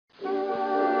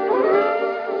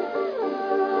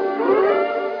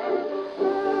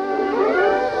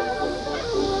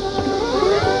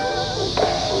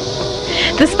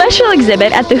The special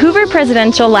exhibit at the Hoover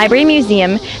Presidential Library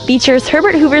Museum features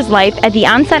Herbert Hoover's life at the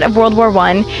onset of World War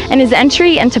I and his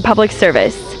entry into public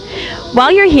service.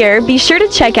 While you're here, be sure to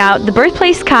check out the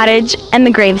Birthplace Cottage and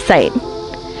the grave site.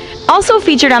 Also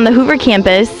featured on the Hoover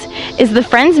campus is the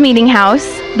Friends Meeting House,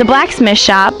 the Blacksmith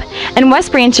Shop, and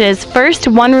West Branch's first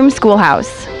one-room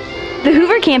schoolhouse. The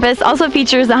Hoover campus also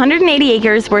features 180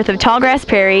 acres worth of tallgrass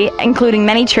prairie, including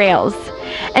many trails.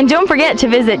 And don't forget to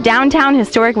visit downtown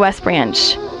historic West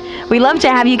Branch. We love to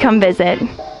have you come visit.